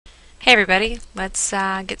Hey everybody, let's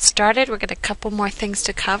get started. We've got a couple more things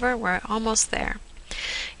to cover. We're almost there.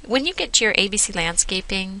 When you get to your ABC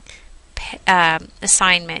Landscaping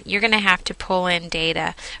assignment, you're going to have to pull in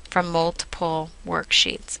data from multiple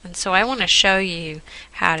worksheets. And so I want to show you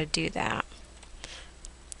how to do that.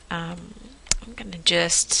 I'm going to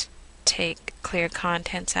just take clear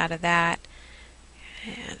contents out of that.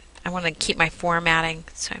 And I want to keep my formatting,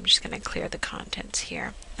 so I'm just going to clear the contents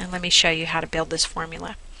here. And let me show you how to build this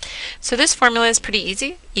formula. So this formula is pretty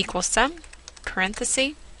easy. Equal sum,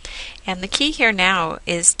 parenthesis, and the key here now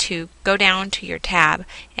is to go down to your tab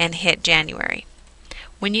and hit January.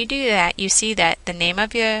 When you do that, you see that the name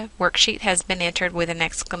of your worksheet has been entered with an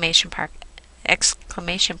exclamation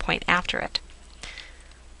point after it.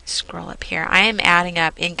 Scroll up here. I am adding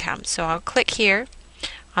up income, so I'll click here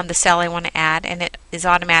on the cell I want to add, and it is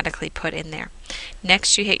automatically put in there.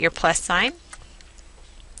 Next, you hit your plus sign,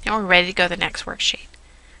 and we're ready to go to the next worksheet.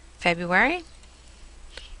 February,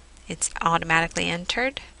 it's automatically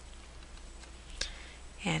entered,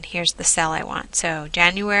 and here's the cell I want. So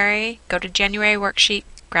January, go to January worksheet,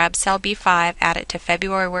 grab cell B5, add it to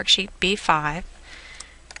February worksheet B5,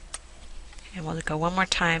 and we'll go one more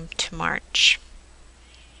time to March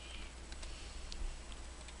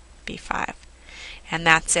B5, and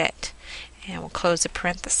that's it. And we'll close the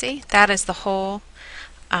parenthesis. That is the whole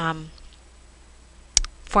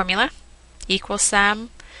formula. Equal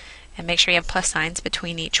sum, and make sure you have plus signs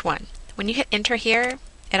between each one. When you hit enter here,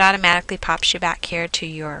 it automatically pops you back here to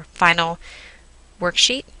your final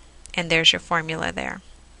worksheet, and there's your formula there.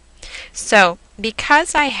 So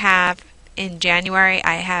because I have in January,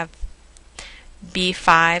 I have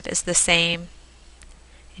B5 is the same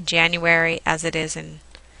in January as it is in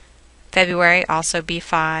February, also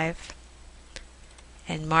B5,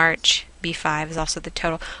 and March B5 is also the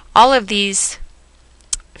total. All of these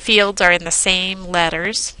fields are in the same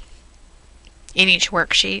letters in each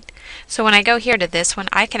worksheet. So when I go here to this one,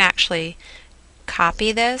 I can actually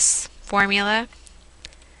copy this formula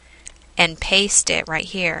and paste it right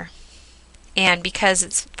here. And because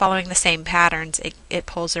it's following the same patterns, it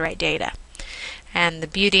pulls the right data. And the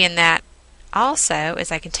beauty in that also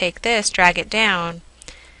is I can take this, drag it down,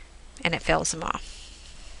 and it fills them all.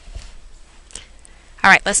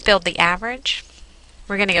 Alright, let's build the average.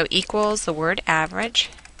 We're going to go equals the word average.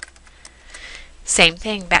 Same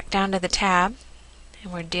thing, back down to the tab,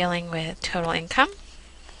 and we're dealing with total income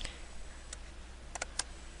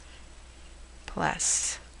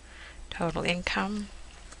plus total income,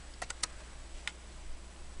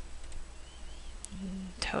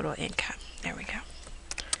 total income. There we go.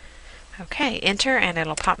 Okay, enter, and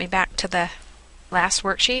it'll pop me back to the last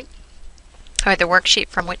worksheet, or the worksheet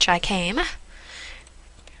from which I came.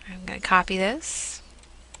 I'm going to copy this,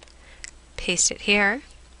 paste it here,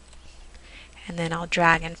 and then I'll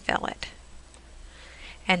drag and fill it.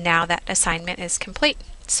 And now that assignment is complete.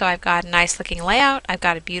 So I've got a nice looking layout. I've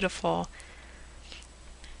got a beautiful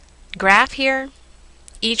graph here.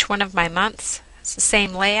 Each one of my months is the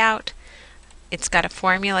same layout. It's got a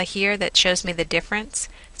formula here that shows me the difference.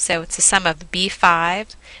 So it's the sum of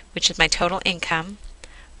B5, which is my total income,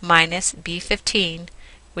 minus B15,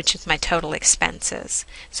 which is my total expenses.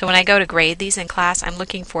 So when I go to grade these in class, I'm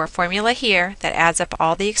looking for a formula here that adds up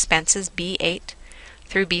all the expenses, B8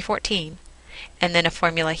 through B14, and then a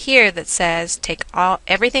formula here that says take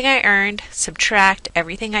everything I earned, subtract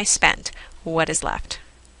everything I spent, what is left.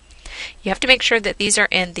 You have to make sure that these are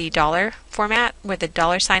in the dollar format where the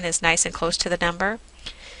dollar sign is nice and close to the number.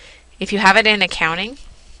 If you have it in accounting,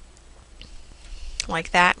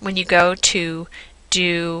 like that, when you go to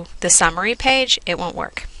do the summary page, it won't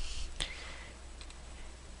work.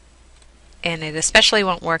 And it especially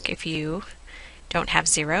won't work if you don't have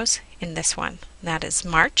zeros in this one. That is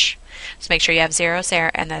March. So make sure you have zeros there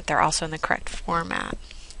and that they're also in the correct format.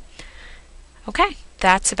 Okay,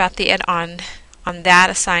 that's about the it on that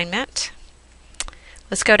assignment.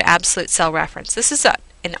 Let's go to absolute cell reference. This is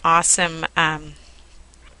an awesome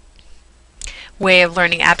way of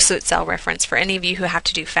learning absolute cell reference for any of you who have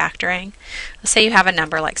to do factoring. Let's say you have a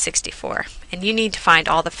number like 64 and you need to find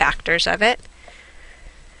all the factors of it.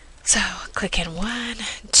 So click in 1,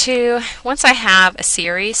 2. Once I have a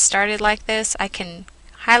series started like this, I can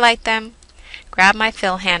highlight them, grab my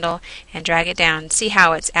fill handle, and drag it down. See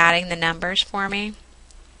how it's adding the numbers for me?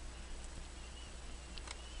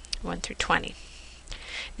 1 through 20.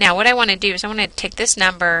 Now what I want to do is I want to take this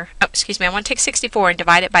number, I want to take 64 and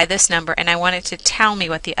divide it by this number, and I want it to tell me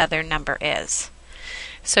what the other number is.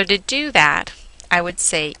 So to do that, I would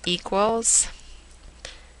say equals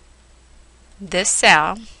this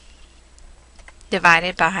cell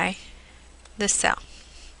divided by this cell.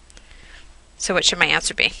 So what should my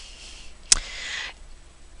answer be?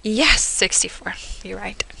 Yes, 64. You're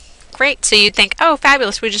right. Great. So you'd think, oh,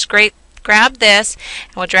 fabulous. We just grab this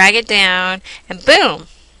and we'll drag it down and boom.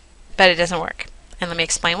 But it doesn't work. And let me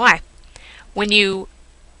explain why.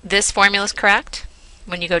 This formula is correct.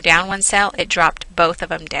 When you go down one cell, it dropped both of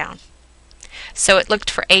them down. So it looked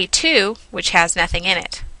for A2, which has nothing in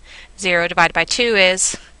it. 0 divided by 2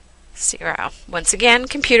 is 0. Once again,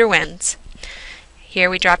 computer wins. Here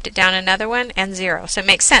we dropped it down another one and 0. So it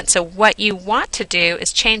makes sense. So what you want to do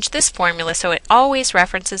is change this formula so it always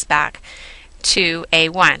references back to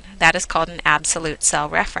A1. That is called an absolute cell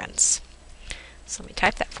reference. So let me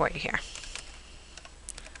type that for you here.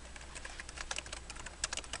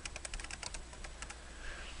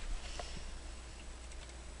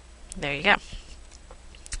 There you go.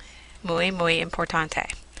 Muy, muy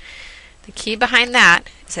importante. The key behind that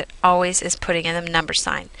is it always is putting in the number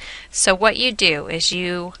sign. So what you do is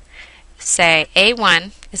you say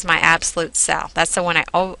A1 is my absolute cell. That's the one I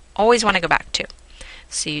always want to go back to.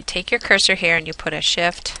 So you take your cursor here and you put a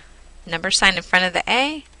shift number sign in front of the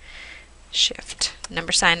A, shift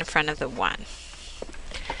number sign in front of the 1.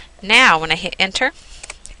 Now when I hit enter,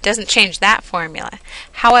 it doesn't change that formula.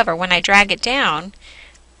 However, when I drag it down,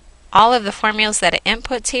 all of the formulas that it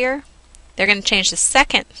inputs here, they're going to change the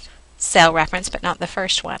second cell reference but not the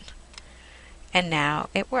first one. And now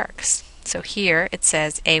it works. So here it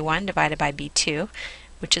says A1 divided by B2,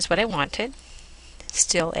 which is what I wanted.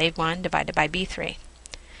 Still A1 divided by B3.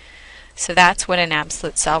 So that's what an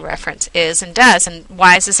absolute cell reference is and does. And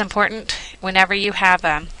why is this important? Whenever you have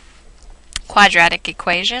a quadratic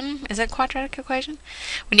equation, is it a quadratic equation?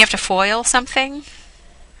 When you have to FOIL something,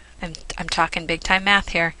 I'm talking big time math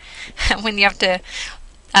here. When you have to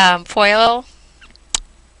FOIL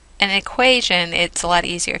an equation, it's a lot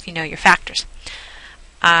easier if you know your factors.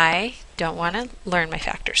 I don't want to learn my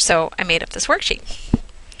factors, so I made up this worksheet.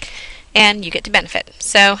 And you get to benefit.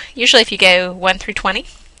 So usually if you go 1 through 20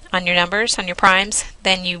 on your numbers, on your primes,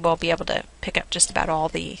 then you will be able to pick up just about all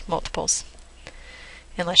the multiples,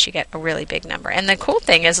 unless you get a really big number. And the cool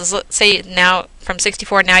thing is let's say now from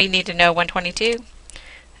 64, now you need to know 122.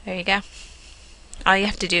 There you go. All you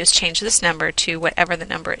have to do is change this number to whatever the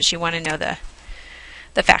number is you want to know the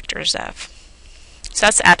factors of. So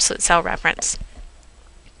that's the absolute cell reference.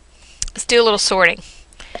 Let's do a little sorting.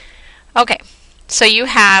 Okay, so you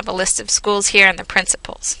have a list of schools here and the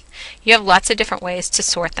principals. You have lots of different ways to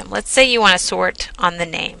sort them. Let's say you want to sort on the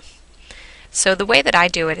name. So the way that I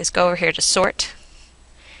do it is go over here to sort,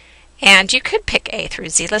 and you could pick A through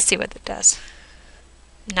Z. Let's see what it does.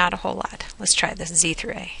 Not a whole lot. Let's try this, Z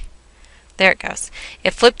through A. There it goes.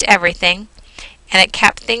 It flipped everything and it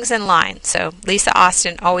kept things in line. So Lisa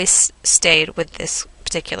Austin always stayed with this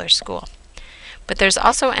particular school. But there's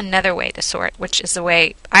also another way to sort, which is the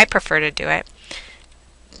way I prefer to do it.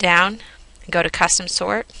 Down, go to custom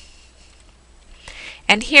sort.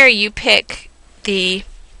 And here you pick the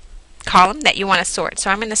column that you want to sort. So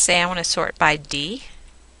I'm going to say I want to sort by D.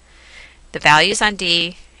 The values on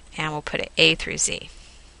D, and we'll put it A through Z.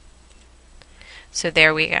 So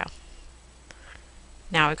there we go.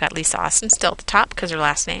 Now we've got Lisa Austin still at the top because her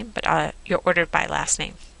last name, but you're ordered by last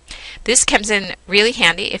name. This comes in really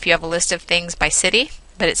handy if you have a list of things by city,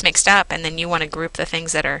 but it's mixed up, and then you want to group the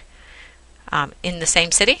things that are in the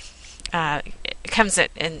same city. It comes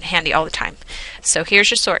in handy all the time. So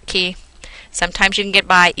here's your sort key. Sometimes you can get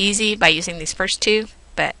by easy by using these first two,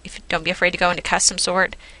 but don't be afraid to go into custom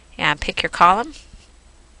sort and pick your column.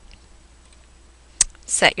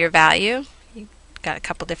 Set your value. You've got a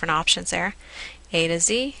couple different options there. A to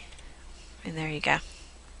Z, and there you go.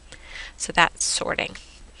 So that's sorting.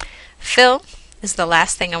 Fill is the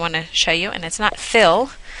last thing I want to show you, and it's not fill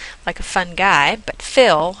like a fun guy, but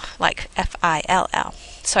fill like F-I-L-L.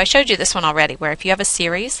 So I showed you this one already, where if you have a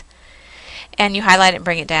series and you highlight it and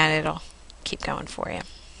bring it down, it'll keep going for you.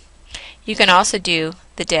 You can also do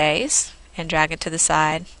the days and drag it to the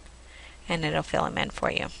side, and it'll fill them in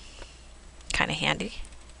for you. Kind of handy.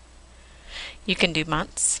 You can do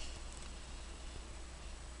months.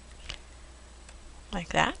 Like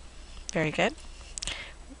that. Very good.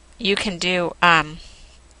 You can do,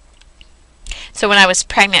 so when I was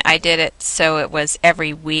pregnant, I did it so it was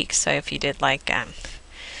every week. So if you did like,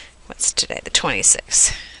 what's today, the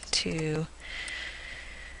 26th to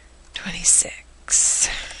 26.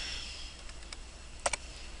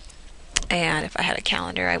 And if I had a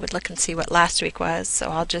calendar, I would look and see what last week was.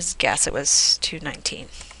 So I'll just guess it was 2/19.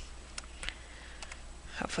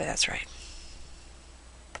 Hopefully that's right.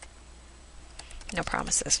 No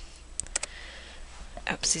promises.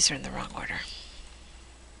 Oops, these are in the wrong order.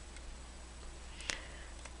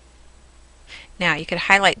 Now you could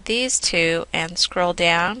highlight these two and scroll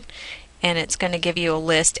down and it's going to give you a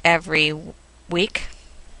list every week.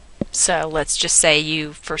 So let's just say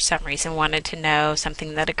you, for some reason, wanted to know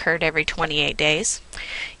something that occurred every 28 days.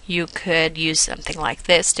 You could use something like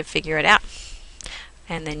this to figure it out.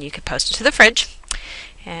 And then you could post it to the fridge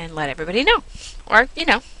and let everybody know. Or,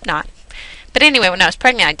 not. But anyway, when I was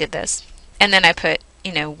pregnant, I did this. And then I put,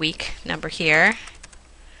 week number here.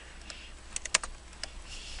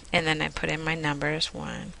 And then I put in my numbers,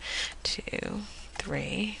 1, 2,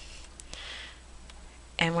 3.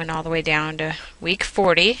 And went all the way down to week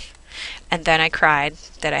 40. And then I cried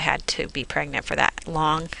that I had to be pregnant for that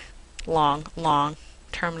long,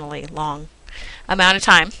 terminally long amount of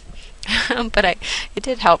time. But it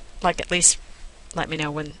did help, at least let me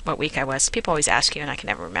know what week I was. People always ask you, and I can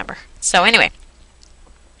never remember. So anyway,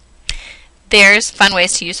 there's fun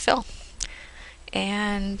ways to use fill.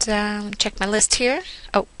 And check my list here.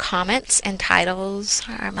 Oh, comments and titles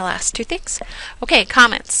are my last two things. Okay,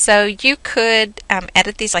 comments. So you could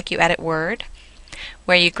edit these like you edit Word,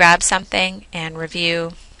 where you grab something and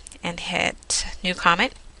review and hit new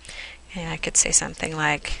comment. And I could say something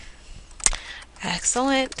like,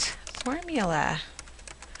 excellent formula.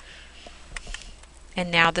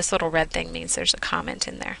 And now this little red thing means there's a comment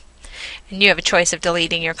in there. And you have a choice of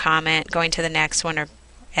deleting your comment, going to the next one, or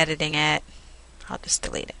editing it. I'll just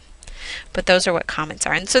delete it. But those are what comments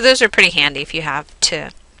are. And so those are pretty handy if you have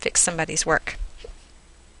to fix somebody's work.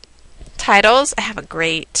 Titles. I have a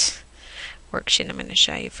great worksheet I'm going to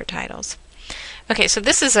show you for titles. Okay, so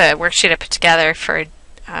this is a worksheet I put together for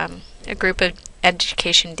a group of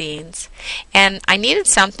education deans. And I needed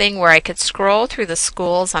something where I could scroll through the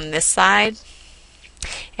schools on this side,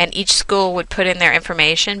 and each school would put in their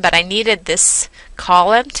information, but I needed this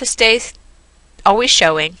column to stay always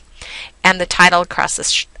showing, and the title across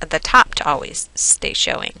the top to always stay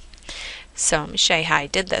showing. So let me show you how I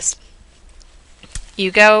did this. You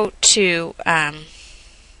go to, I'm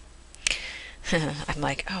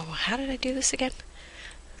like, oh, how did I do this again?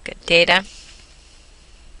 Good, data.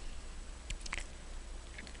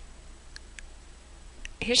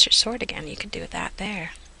 Here's your sort again. You could do that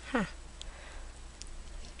there.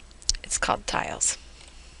 It's called tiles.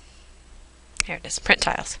 Here it is, print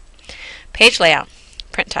tiles. Page layout,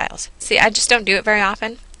 print tiles. See, I just don't do it very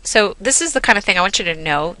often. So this is the kind of thing I want you to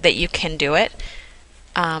know that you can do it.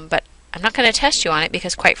 But I'm not going to test you on it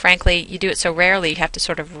because, quite frankly, you do it so rarely you have to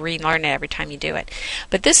sort of relearn it every time you do it.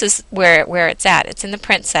 But this is where it's at. It's in the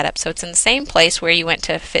print setup. So it's in the same place where you went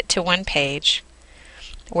to fit to one page,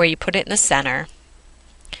 where you put it in the center.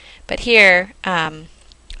 But here on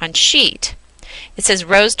sheet, it says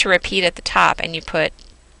rows to repeat at the top, and you put,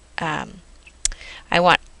 I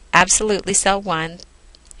want absolutely cell 1,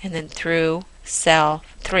 and then through cell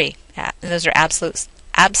 3. And those are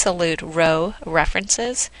absolute row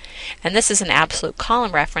references. And this is an absolute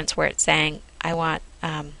column reference where it's saying I want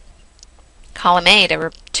column A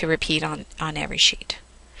to repeat on every sheet.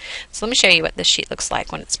 So let me show you what this sheet looks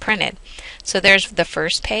like when it's printed. So there's the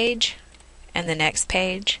first page and the next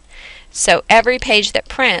page. So every page that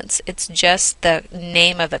prints, it's just the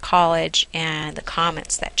name of the college and the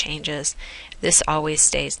comments that changes. This always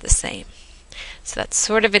stays the same. So that's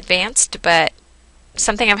sort of advanced, but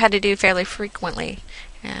something I've had to do fairly frequently,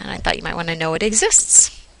 and I thought you might want to know it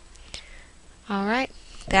exists. All right,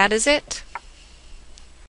 that is it.